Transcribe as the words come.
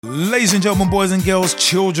Ladies and gentlemen, boys and girls,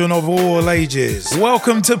 children of all ages,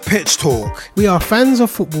 welcome to Pitch Talk. We are fans of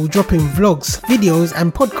football dropping vlogs, videos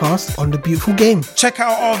and podcasts on the beautiful game. Check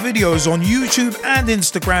out our videos on YouTube and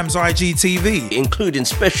Instagram's IGTV, including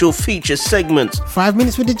special feature segments, 5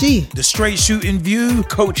 minutes with the G, the straight shooting view,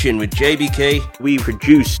 coaching with JBK. We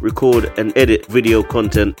produce, record and edit video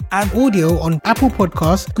content and audio on Apple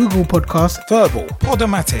Podcasts, Google Podcasts, Verbal,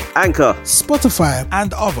 Podomatic, Anchor, Spotify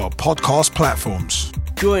and other podcast platforms.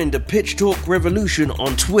 Join the Pitch Talk revolution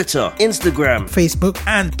on Twitter, Instagram, Facebook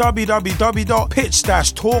and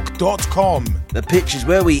www.pitch-talk.com. The pitch is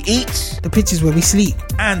where we eat. The pitch is where we sleep.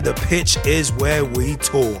 And the pitch is where we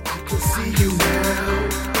talk. I can see you now.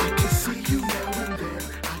 I can see you now and then.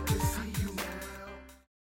 I can see you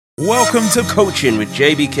now. Welcome to Coaching with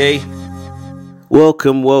JBK.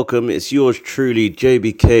 Welcome. It's yours truly,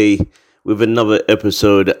 JBK, with another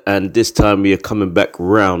episode. And this time we are coming back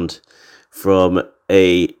round from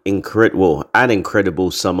an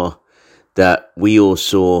incredible summer that we all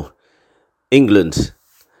saw. England,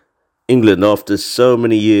 after so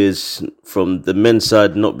many years from the men's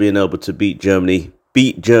side not being able to beat Germany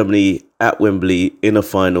at Wembley in a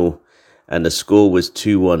final, and the score was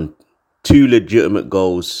 2-1. Two legitimate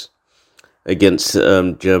goals against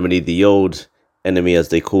Germany, the old enemy as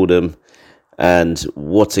they call them. And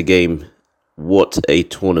what a game, what a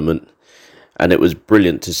tournament. And it was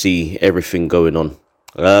brilliant to see everything going on.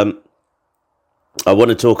 I want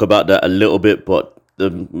to talk about that a little bit, but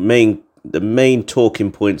the main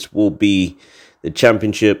talking points will be the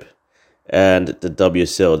Championship and the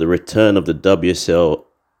WSL, the return of the WSL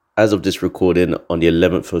as of this recording on the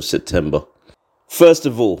 11th of September. First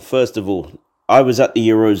of all, I was at the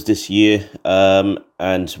Euros this year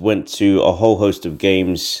and went to a whole host of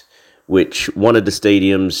games, which one of the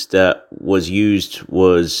stadiums that was used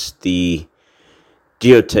was the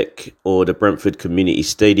Geotech, or the Brentford Community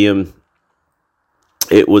Stadium.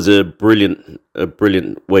 It was a brilliant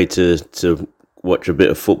way to watch a bit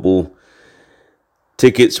of football.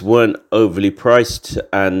 Tickets weren't overly priced,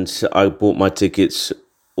 and I bought my tickets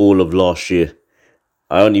all of last year.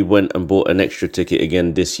 I only went and bought an extra ticket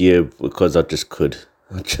again this year because I just could.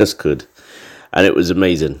 And it was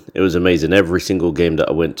amazing. Every single game that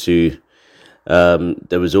I went to,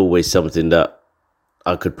 there was always something that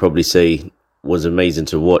I could probably say was amazing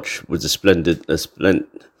to watch, was a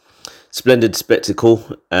splendid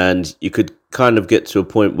spectacle. And you could kind of get to a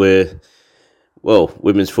point where, well,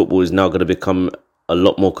 women's football is now going to become a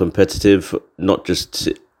lot more competitive, not just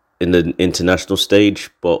in the international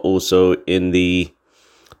stage, but also in the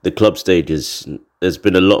club stages. There's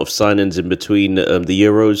been a lot of signings in between the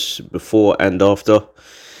Euros, before and after.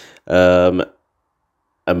 And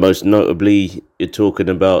most notably, you're talking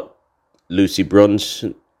about Lucy Bronze,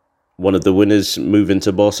 one of the winners, moving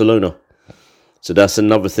to Barcelona. So that's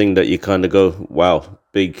another thing that you kind of go, wow,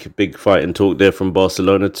 big fight and talk there from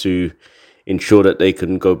Barcelona to ensure that they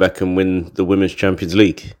can go back and win the Women's Champions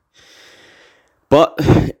League. But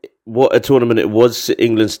what a tournament it was.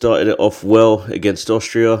 England started it off well against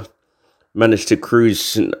Austria, managed to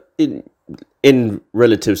cruise in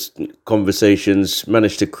relative conversations,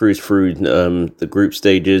 managed to cruise through the group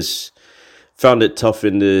stages, found it tough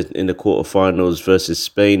in the quarterfinals versus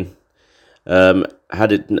Spain.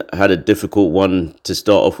 Had a difficult one to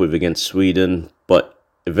start off with against Sweden, but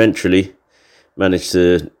eventually managed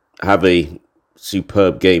to have a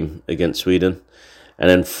superb game against Sweden, and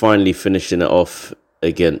then finally finishing it off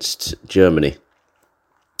against Germany.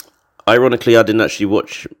 Ironically, I didn't actually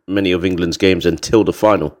watch many of England's games until the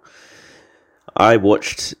final. I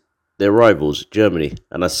watched their rivals, Germany,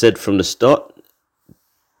 and I said from the start,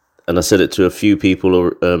 and I said it to a few people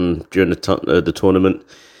during the tournament,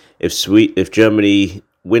 if Germany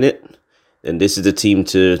win it, then this is the team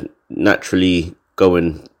to naturally go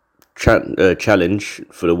and challenge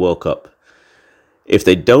for the World Cup. If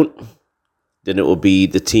they don't, then it will be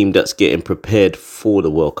the team that's getting prepared for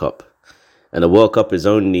the World Cup. And the World Cup is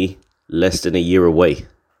only less than a year away.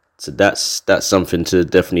 So that's something to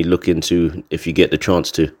definitely look into if you get the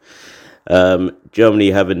chance to.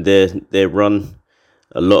 Germany having their run,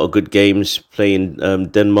 a lot of good games, playing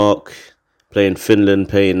Denmark, playing Finland,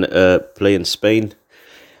 playing Spain.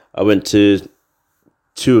 I went to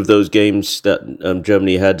two of those games that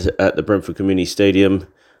Germany had at the Brentford Community Stadium,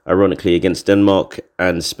 ironically against Denmark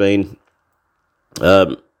and Spain.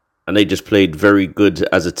 And they just played very good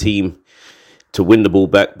as a team to win the ball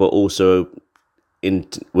back, but also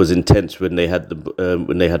was intense when they had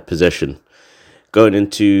possession. Going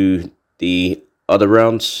into the other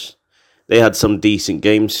rounds, they had some decent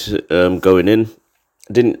games going in.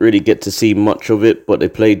 Didn't really get to see much of it, but they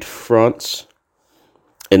played France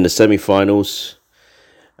in the semi-finals,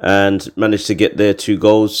 and managed to get their 2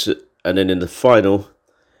 goals. And then in the final,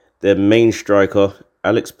 their main striker,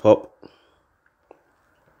 Alex Popp,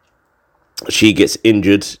 she gets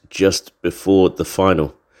injured just before the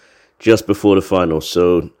final.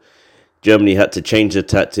 So Germany had to change their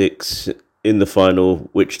tactics in the final,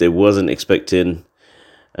 which they wasn't expecting.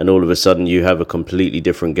 And all of a sudden, you have a completely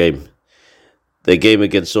different game. Their game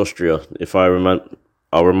against Austria,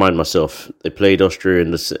 I'll remind myself, they played Austria in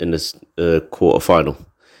this quarter final,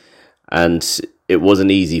 and it wasn't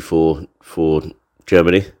easy for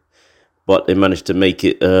Germany, but they managed to make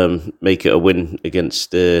it a win against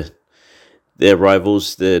their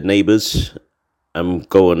rivals, their neighbours, and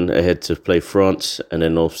go on ahead to play France, and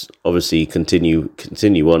then obviously continue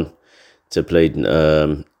on to play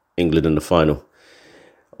England in the final.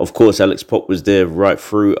 Of course, Alex Popp was there right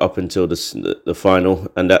through up until the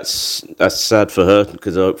final, and that's sad for her,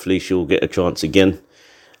 because hopefully she'll get a chance again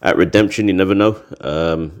at redemption. You never know,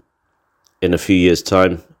 in a few years'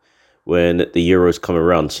 time when the Euros come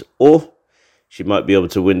around, or she might be able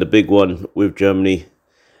to win the big one with Germany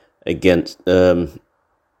against in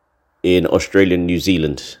Australia and New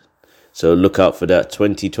Zealand. So look out for that.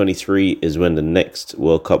 2023 is when the next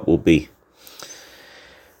World Cup will be.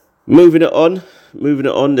 Moving it on.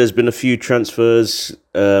 There's been a few transfers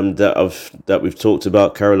that we've talked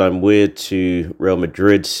about. Caroline Weir to Real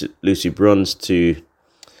Madrid, Lucy Bronze to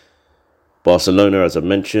Barcelona, as I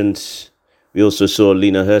mentioned. We also saw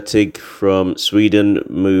Lena Hurtig from Sweden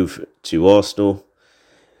move to Arsenal.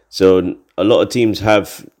 So a lot of teams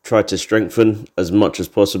have tried to strengthen as much as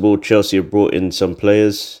possible. Chelsea have brought in some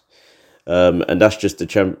players, and that's just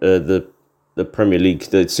the Premier League,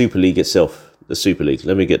 the Super League itself. The Super League.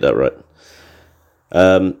 Let me get that right.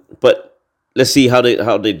 But let's see how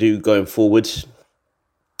they do going forward.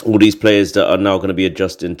 All these players that are now going to be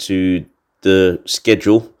adjusting to the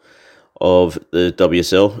schedule of the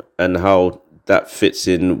WSL and how that fits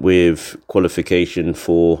in with qualification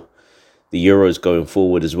for the Euros going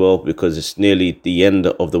forward as well, because it's nearly the end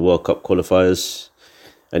of the World Cup qualifiers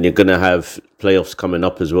and you're going to have playoffs coming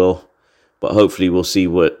up as well. But hopefully we'll see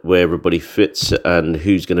where everybody fits and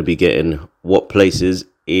who's going to be getting what places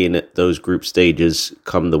in those group stages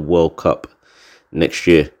come the World Cup next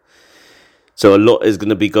year. So a lot is going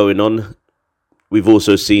to be going on. We've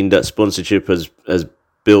also seen that sponsorship has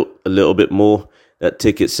built a little bit more, that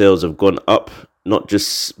ticket sales have gone up, not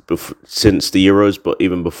just since the Euros, but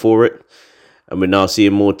even before it. And we're now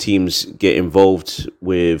seeing more teams get involved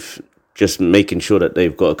with just making sure that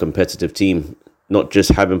they've got a competitive team, not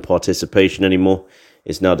just having participation anymore.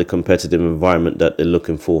 It's now the competitive environment that they're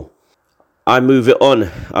looking for. I move it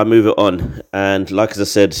on. And like as I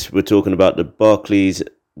said, we're talking about the Barclays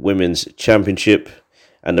Women's Championship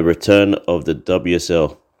and the return of the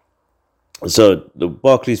WSL. So the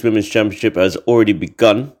Barclays Women's Championship has already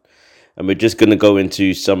begun, and we're just going to go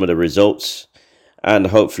into some of the results, and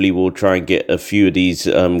hopefully we'll try and get a few of these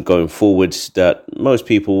going forwards that most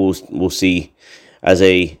people will see as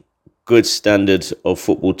a good standard of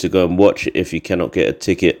football to go and watch if you cannot get a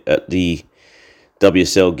ticket at the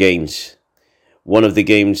WSL games. One of the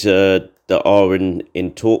games that are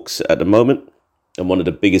in talks at the moment, and one of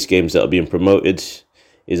the biggest games that are being promoted,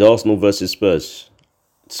 is Arsenal versus Spurs.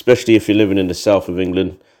 Especially if you're living in the south of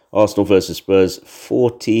England, Arsenal versus Spurs,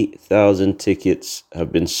 40,000 tickets have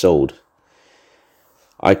been sold.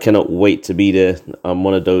 I cannot wait to be there. I'm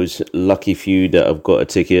one of those lucky few that have got a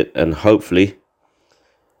ticket, and hopefully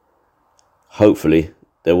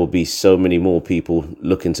there will be so many more people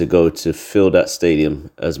looking to go to fill that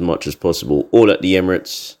stadium as much as possible. All at the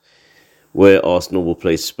Emirates, where Arsenal will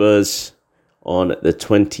play Spurs on the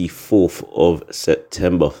 24th of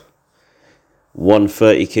September.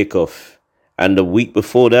 1:30 kickoff. And the week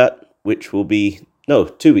before that,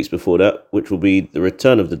 2 weeks before that, which will be the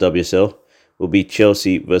return of the WSL, will be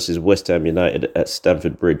Chelsea versus West Ham United at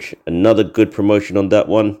Stamford Bridge. Another good promotion on that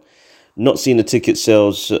one. Not seeing the ticket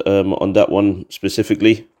sales on that one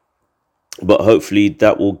specifically, but hopefully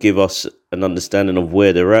that will give us an understanding of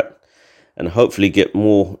where they're at, and hopefully get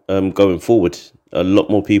more going forward. A lot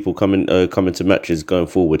more people coming to matches going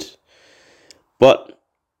forward. But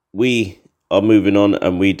we are moving on,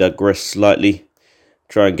 and we digress slightly.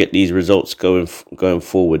 Try and get these results going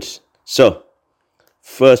forward. So,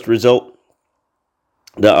 first result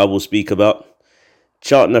that I will speak about: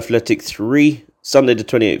 Charlton Athletic 3. Sunday the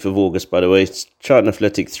 28th of August, by the way. Charlton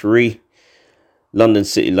Athletic 3, London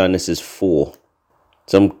City Lionesses 4.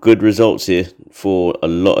 Some good results here for a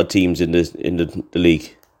lot of teams in the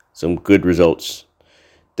league. Some good results.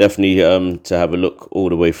 Definitely to have a look all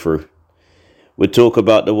the way through. We'll talk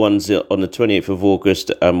about the ones on the 28th of August,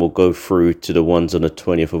 and we'll go through to the ones on the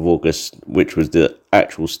 20th of August, which was the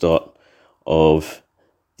actual start of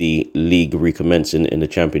the league recommencing in the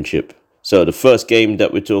Championship. So the first game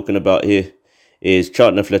that we're talking about here is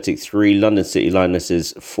Charlton Athletic 3, London City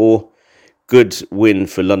Lionesses 4. Good win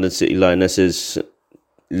for London City Lionesses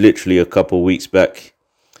literally a couple of weeks back.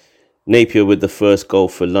 Napier with the first goal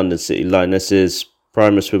for London City Lionesses.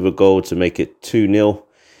 Primus with a goal to make it 2-0.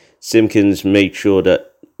 Simpkins made sure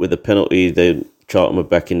that with a penalty, the Charlton were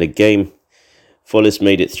back in the game. Follis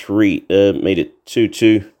made it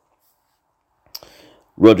 2-2.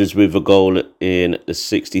 Rogers with a goal in the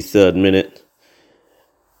 63rd minute.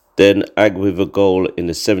 Then Ag with a goal in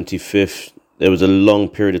the 75th. There was a long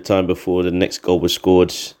period of time before the next goal was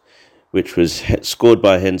scored, which was scored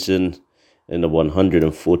by Henson in the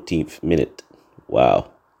 114th minute.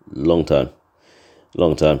 Wow, long time.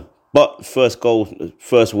 But first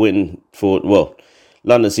win for,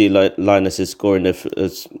 London City Lionesses scoring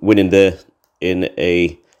winning there in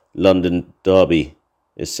a London derby,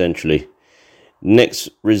 essentially. Next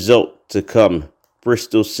result to come,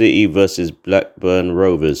 Bristol City versus Blackburn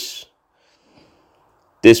Rovers.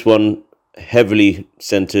 This one heavily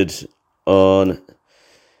centred on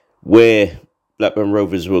where Blackburn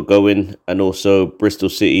Rovers were going and also Bristol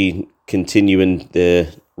City continuing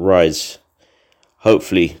their rise.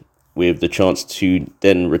 Hopefully with the chance to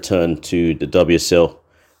then return to the WSL,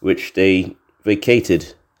 which they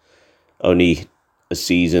vacated only a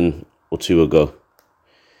season or two ago.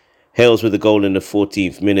 Hales with a goal in the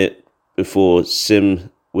 14th minute before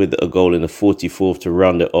Sim with a goal in the 44th to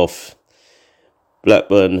round it off.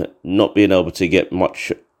 Blackburn not being able to get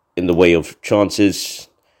much in the way of chances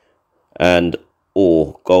and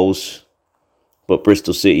or goals, but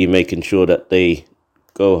Bristol City making sure that they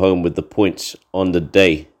go home with the points on the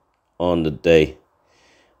day.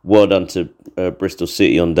 Well done to Bristol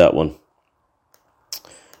City on that one.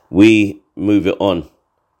 We move it on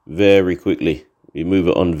very quickly.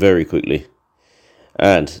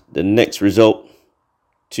 And the next result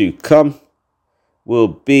to come will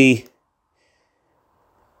be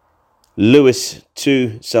Lewes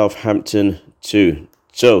 2, Southampton 2.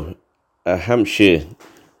 So, a Hampshire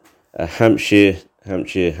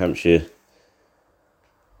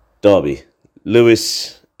derby.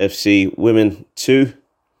 Lewes FC Women 2,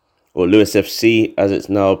 or Lewes FC as it's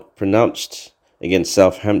now pronounced, against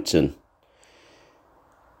Southampton.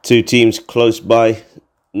 Two teams close by,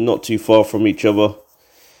 not too far from each other,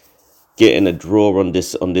 getting a draw on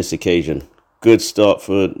this occasion. Good start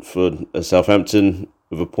for Southampton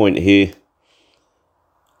with a point here.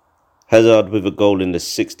 Hazard with a goal in the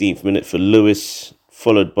 16th minute for Lewes,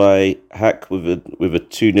 followed by Hack with a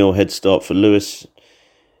 2-0 head start for Lewes.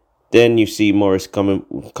 Then you see Morris come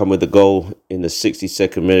with a goal in the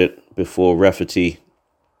 62nd minute before Rafferty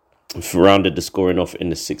rounded the scoring off in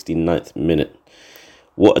the 69th minute.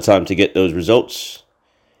 What a time to get those results.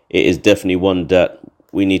 It is definitely one that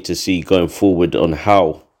we need to see going forward on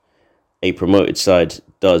how a promoted side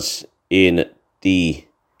does in the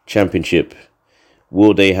Championship.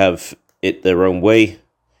 Will they have it their own way?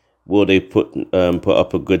 Will they put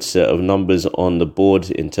up a good set of numbers on the board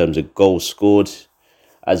in terms of goals scored,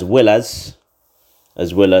 as well as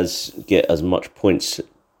get as much points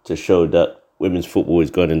to show that women's football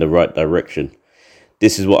is going in the right direction?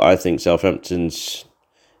 This is what I think Southampton's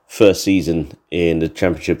first season in the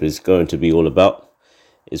Championship is going to be all about,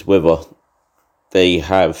 is whether they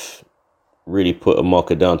have really put a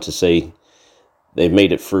marker down to say they've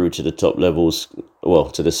made it through to the top levels,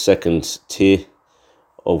 to the second tier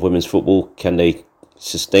of women's football. Can they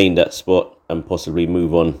sustain that spot and possibly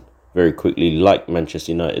move on very quickly like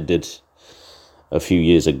Manchester United did a few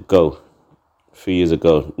years ago?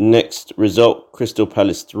 Next result, Crystal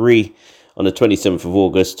Palace 3 on the 27th of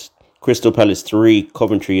August. Crystal Palace 3,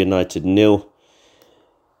 Coventry United 0.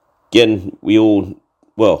 Again,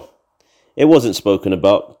 it wasn't spoken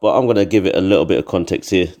about, but I'm going to give it a little bit of context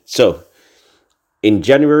here. So, in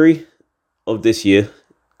January of this year,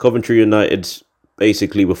 Coventry United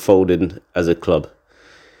basically were folding as a club.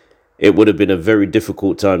 It would have been a very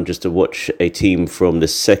difficult time just to watch a team from the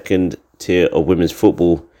second tier of women's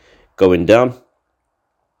football going down.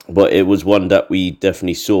 But it was one that we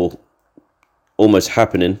definitely saw almost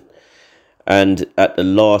happening. And at the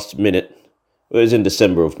last minute, it was in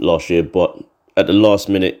December of last year, but at the last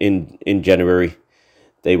minute in January,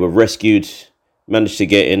 they were rescued, managed to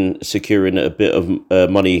get in, securing a bit of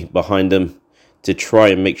money behind them to try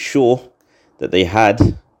and make sure that they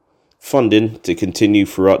had funding to continue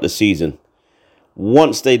throughout the season.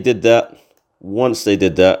 Once they did that,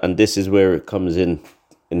 and this is where it comes in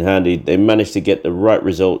handy, they managed to get the right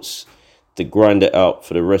results to grind it out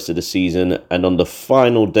for the rest of the season. And on the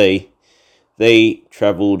final day, they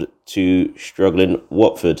travelled to struggling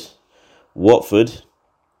Watford. Watford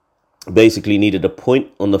basically needed a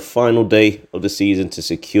point on the final day of the season to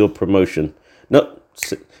secure promotion. No,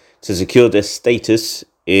 to secure their status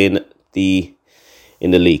in the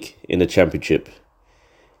league, in the Championship.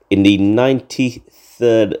 In the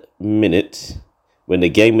 93rd minute, when the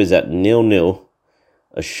game was at 0-0,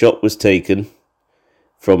 a shot was taken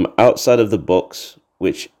from outside of the box,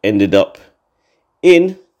 which ended up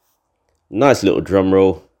in, nice little drum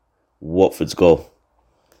roll, Watford's goal.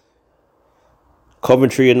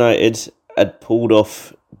 Coventry United had pulled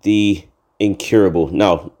off the incurable.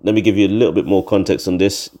 Now, let me give you a little bit more context on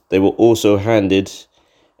this. They were also handed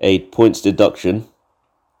a points deduction.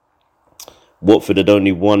 Watford had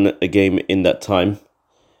only won a game in that time,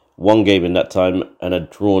 one game in that time, and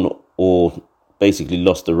had drawn or basically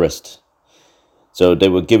lost the rest. So they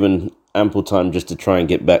were given ample time just to try and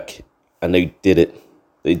get back, and they did it.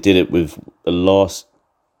 They did it with the last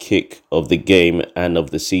kick of the game and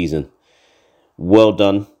of the season. Well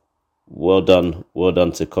done, well done, well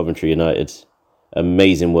done to Coventry United.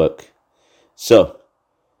 Amazing work. So,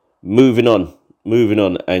 moving on,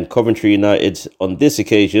 and Coventry United on this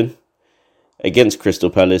occasion against Crystal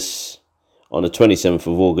Palace on the 27th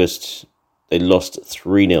of August, they lost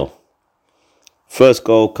 3-0. First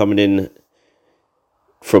goal coming in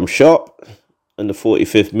from Sharp in the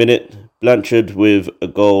 45th minute. Blanchard with a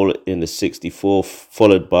goal in the 64th,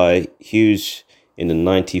 followed by Hughes in the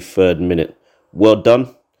 93rd minute. Well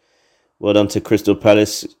done. Well done to Crystal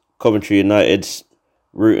Palace. Coventry United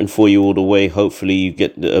rooting for you all the way. Hopefully you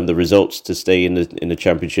get the results to stay in the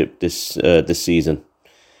Championship this season.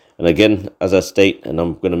 And again, as I state, and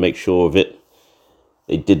I'm going to make sure of it,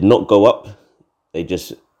 they did not go up. They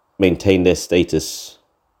just maintained their status.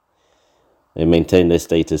 Moving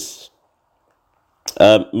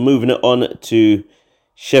it on to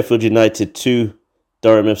Sheffield United 2,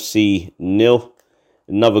 Durham FC 0.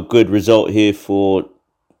 Another good result here for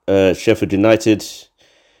Sheffield United,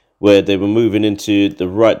 where they were moving into the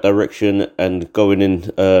right direction and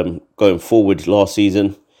going forward last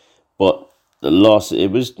season. But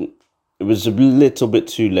it was a little bit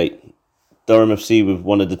too late. Durham FC was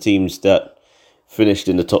one of the teams that finished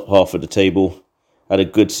in the top half of the table, had a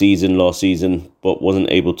good season last season, but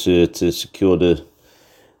wasn't able to secure the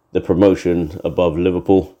promotion above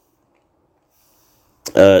Liverpool.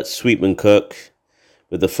 Sweetman Kirk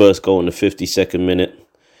with the first goal in the 52nd minute,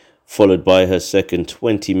 followed by her second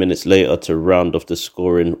 20 minutes later to round off the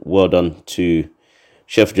scoring. Well done to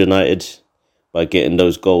Sheffield United by getting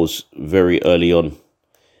those goals very early on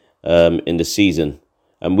in the season.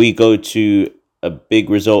 And we go to a big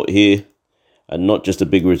result here, and not just a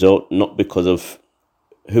big result, not because of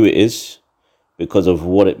who it is, because of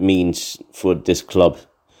what it means for this club.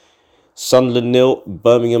 Sunderland 0,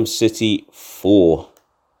 Birmingham City 4.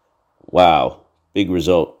 Wow, big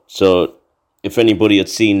result. So if anybody had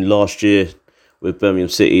seen last year with Birmingham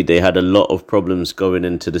City, they had a lot of problems going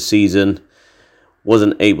into the season.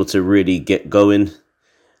 Wasn't able to really get going.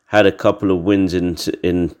 Had a couple of wins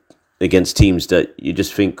in against teams that you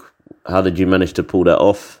just think, how did you manage to pull that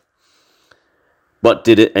off? But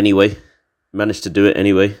did it anyway. Managed to do it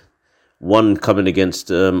anyway. One coming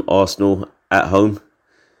against Arsenal at home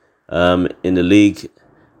in the league,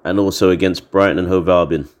 and also against Brighton and Hove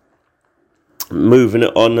Albion. Moving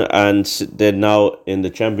it on, and they're now in the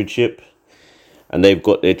Championship, and they've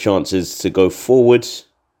got their chances to go forward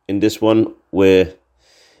in this one, where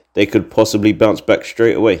they could possibly bounce back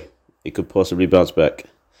straight away.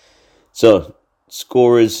 So,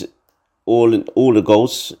 scorers, all the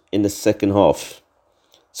goals in the second half.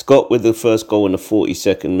 Scott with the first goal in the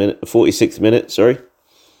 46th minute.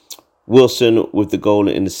 Wilson with the goal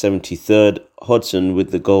in the 73rd. Hodgson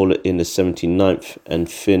with the goal in the 79th. And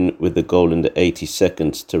Finn with the goal in the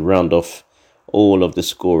 82nd to round off all of the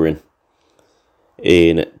scoring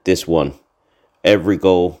in this one. Every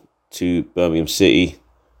goal to Birmingham City.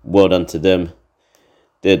 Well done to them.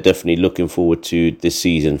 They're definitely looking forward to this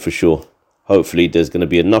season for sure. Hopefully there's going to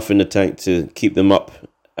be enough in the tank to keep them up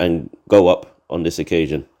and go up on this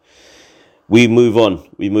occasion. We move on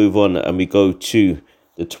and we go to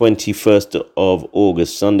the 21st of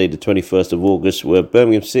August, Sunday the 21st of August, where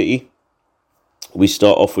Birmingham City, we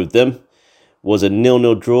start off with them, was a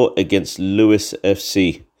 0-0 draw against Lewes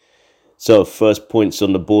FC. So first points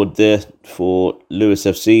on the board there for Lewes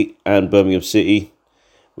FC and Birmingham City,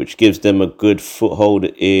 which gives them a good foothold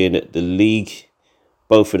in the league.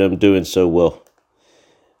 Both of them doing so well.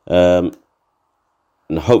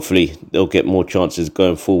 And hopefully they'll get more chances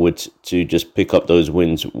going forward to just pick up those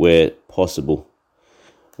wins where possible.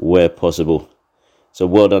 where possible. So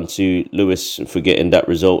well done to Lewis for getting that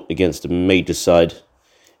result against a major side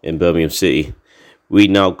in Birmingham City. We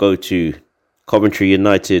now go to Coventry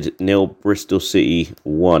United 0, Bristol City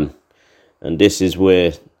 1. And this is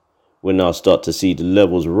where we now start to see the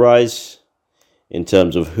levels rise in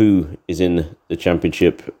terms of who is in the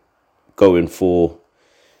Championship going for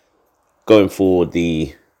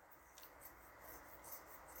the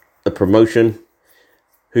promotion,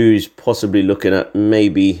 who's possibly looking at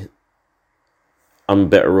maybe I'm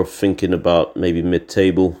better off thinking about maybe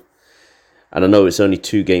mid-table. And I know it's only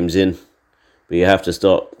 2 games in, but you have to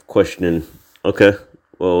start questioning, okay,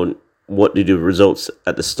 well, what did the results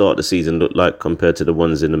at the start of the season look like compared to the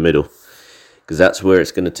ones in the middle? Because that's where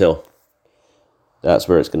it's going to tell. That's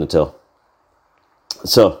where it's going to tell.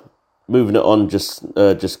 So, moving it on just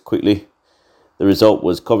quickly. The result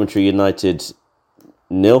was Coventry United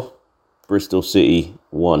 0, Bristol City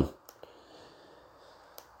 1.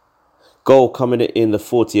 Goal coming in the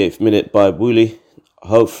 48th minute by Woolley.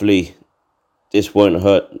 Hopefully, this won't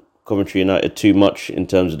hurt Coventry United too much in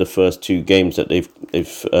terms of the first 2 games that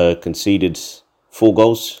they've conceded 4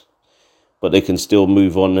 goals. But they can still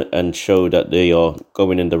move on and show that they are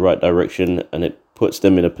going in the right direction, and it puts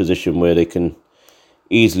them in a position where they can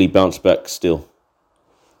easily bounce back still.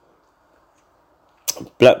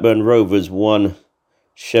 Blackburn Rovers 1,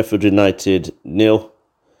 Sheffield United 0.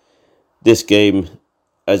 This game,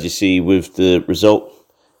 as you see with the result,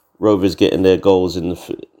 Rovers getting their goal in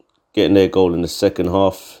the second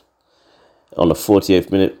half on the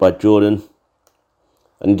 48th minute by Jordan.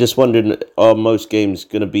 And just wondering, are most games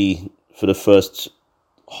going to be for the first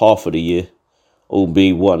half of the year, or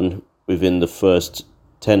be won within the first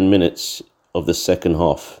 10 minutes of the second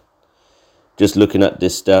half? Just looking at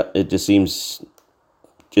this stat, it just seems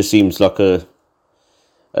like a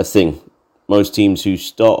thing. Most teams who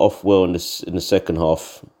start off well in the second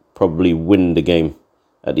half probably win the game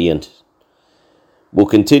at the end. We'll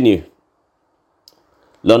continue.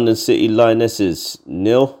 London City Lionesses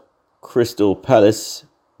 0, Crystal Palace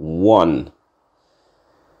 1.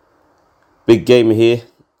 Big game here,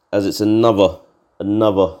 as it's another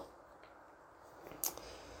London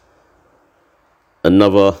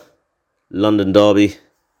derby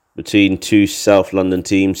between 2 South London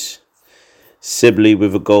teams. Sibley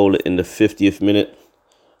with a goal in the 50th minute.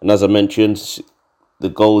 And as I mentioned, the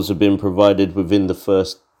goals have been provided within the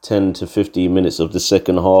first 10 to 15 minutes of the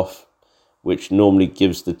second half, which normally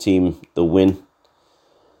gives the team the win.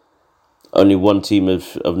 Only one team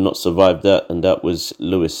have not survived that, and that was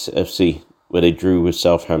Lewes FC, where they drew with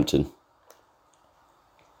Southampton.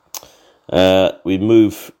 We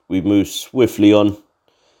move swiftly on,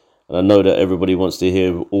 and I know that everybody wants to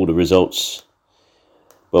hear all the results,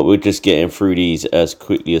 but we're just getting through these as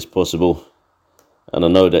quickly as possible. And I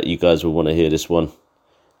know that you guys will want to hear this one,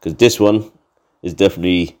 because this one is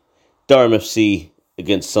definitely Durham FC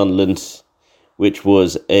against Sunderland, which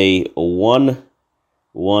was a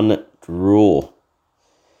 1-1 draw.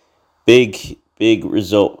 Big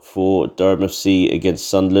result for Durham FC against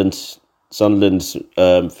Sunderland. Sunderland's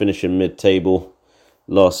finishing mid-table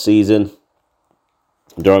last season.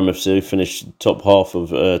 Durham FC finished top half of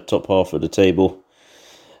the table.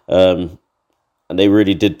 And they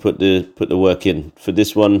really did put the work in for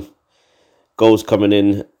this one. Goals coming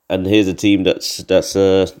in, and here's a team that's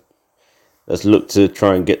looked to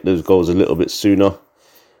try and get those goals a little bit sooner.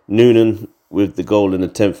 Noonan with the goal in the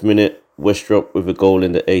 10th minute, Westrop with a goal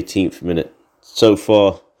in the 18th minute. So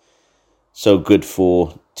far, so good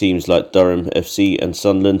for teams like Durham FC and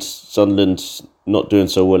Sunderland. Sunderland's not doing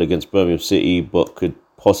so well against Birmingham City, but could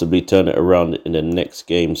possibly turn it around in the next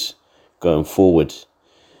games going forward.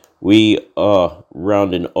 We are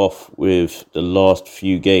rounding off with the last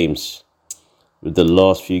few games.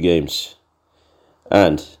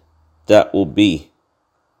 And that will be,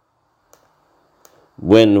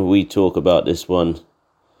 when we talk about this one,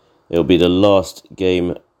 it'll be the last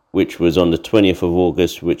game, which was on the 20th of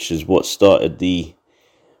August, which is what started the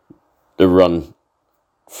run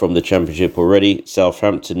from the Championship already.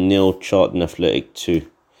 Southampton 0, Charlton Athletic 2.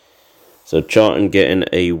 So Charlton getting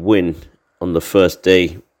a win on the first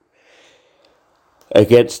day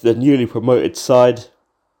against the newly promoted side.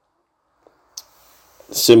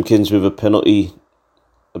 Simpkins with a penalty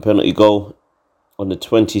goal on the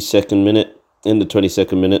 22nd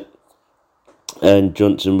minute, and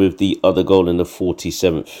Johnson with the other goal in the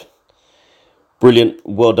 47th. Brilliant,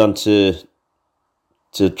 well done to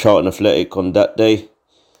Charlton Athletic on that day,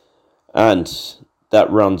 and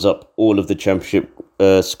that rounds up all of the Championship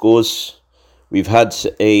scores. We've had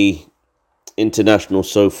a international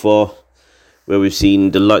so far, where we've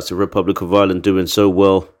seen the likes of Republic of Ireland doing so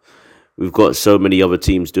well. we've got so many other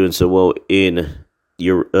teams doing so well in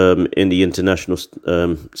the international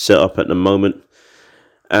setup at the moment.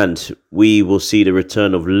 And we will see the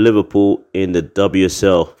return of Liverpool in the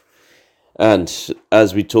WSL. And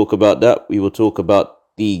as we talk about that, we will talk about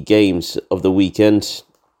the games of the weekend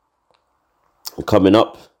coming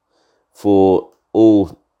up for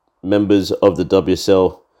all members of the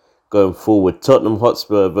WSL going forward. Tottenham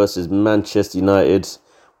Hotspur versus Manchester United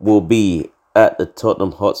will be at the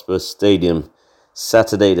Tottenham Hotspur Stadium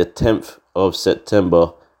Saturday the 10th of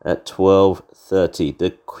September at 12:30.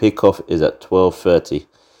 The kickoff is at 12:30.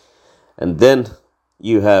 And then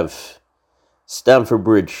you have Stamford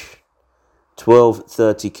Bridge,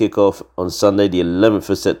 12:30 kickoff on Sunday the 11th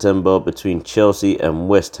of September between Chelsea and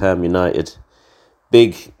West Ham United.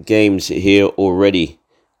 Big games here already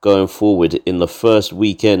going forward in the first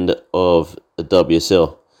weekend of the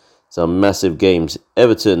WSL. Some massive games.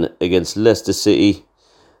 Everton against Leicester City,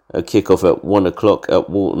 a kickoff at 1 o'clock at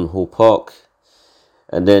Walton Hall Park.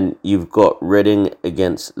 And then you've got Reading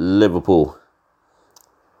against Liverpool.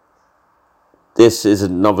 This is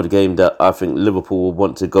another game that I think Liverpool will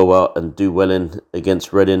want to go out and do well in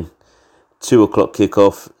against Reading. 2 o'clock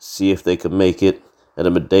kickoff, see if they can make it at the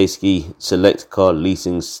Medeski Select Car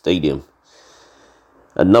Leasing Stadium.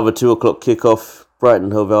 Another 2 o'clock kickoff,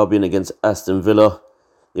 Brighton Hove Albion against Aston Villa,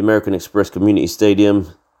 the American Express Community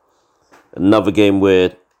Stadium. Another game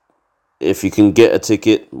where if you can get a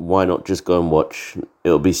ticket, why not just go and watch?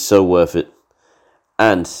 It'll be so worth it.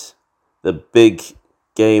 And the big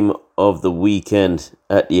game of the weekend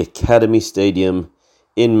at the Academy Stadium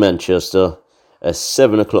in Manchester, a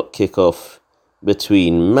 7 o'clock kickoff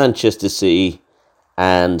between Manchester City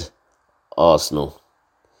and Arsenal.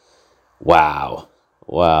 Wow.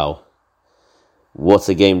 What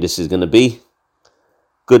a game this is going to be.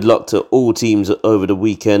 Good luck to all teams over the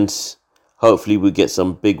weekend. Hopefully we get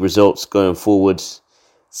some big results going forward.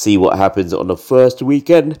 See what happens on the first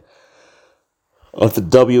weekend of the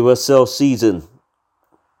WSL season.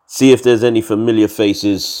 See if there's any familiar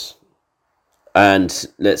faces. And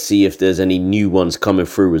let's see if there's any new ones coming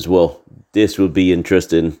through as well. This will be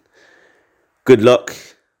interesting. Good luck.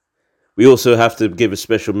 We also have to give a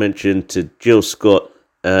special mention to Jill Scott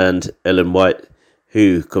and Ellen White,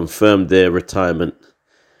 who confirmed their retirement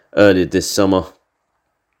earlier this summer.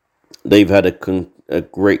 They've had a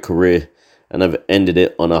great career and have ended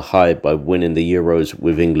it on a high by winning the Euros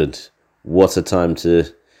with England. What a time to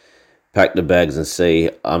pack the bags and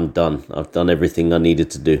say, I'm done. I've done everything I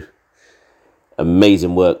needed to do.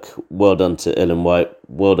 Amazing work. Well done to Ellen White.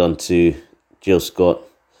 Well done to Jill Scott.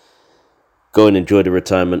 Go and enjoy the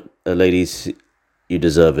retirement, ladies. You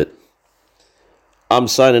deserve it. I'm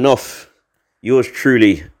signing off. Yours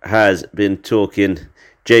truly has been talking.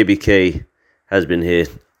 JBK has been here.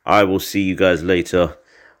 I will see you guys later,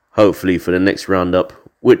 hopefully for the next roundup,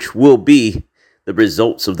 which will be the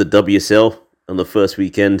results of the WSL on the first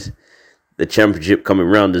weekend, the championship coming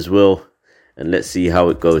round as well, and let's see how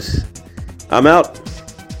it goes. I'm out.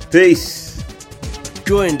 Peace.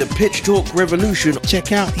 Join the Pitch Talk revolution.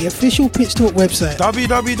 Check out the official Pitch Talk website,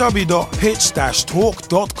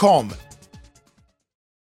 www.pitch-talk.com.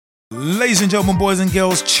 Ladies and gentlemen, boys and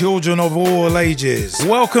girls, children of all ages,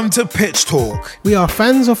 welcome to Pitch Talk. We are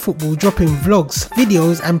fans of football dropping vlogs,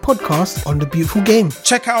 videos and podcasts on the beautiful game.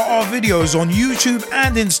 Check out our videos on YouTube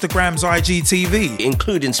and Instagram's IGTV,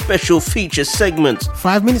 including special feature segments,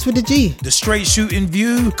 5 minutes with the G, the Straight Shooting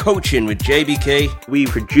View, coaching with JBK. We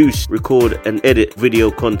produce, record and edit video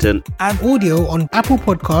content and audio on Apple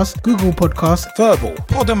Podcasts, Google Podcasts, Verbal,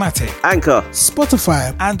 Podomatic, Anchor,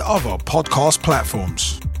 Spotify and other podcast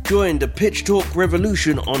platforms. Join the Pitch Talk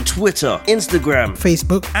revolution on Twitter, Instagram,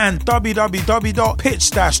 Facebook and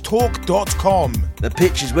www.pitch-talk.com. The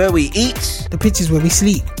pitch is where we eat. The pitch is where we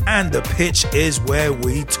sleep. And the pitch is where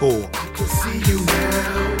we talk. I can see you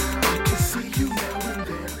now.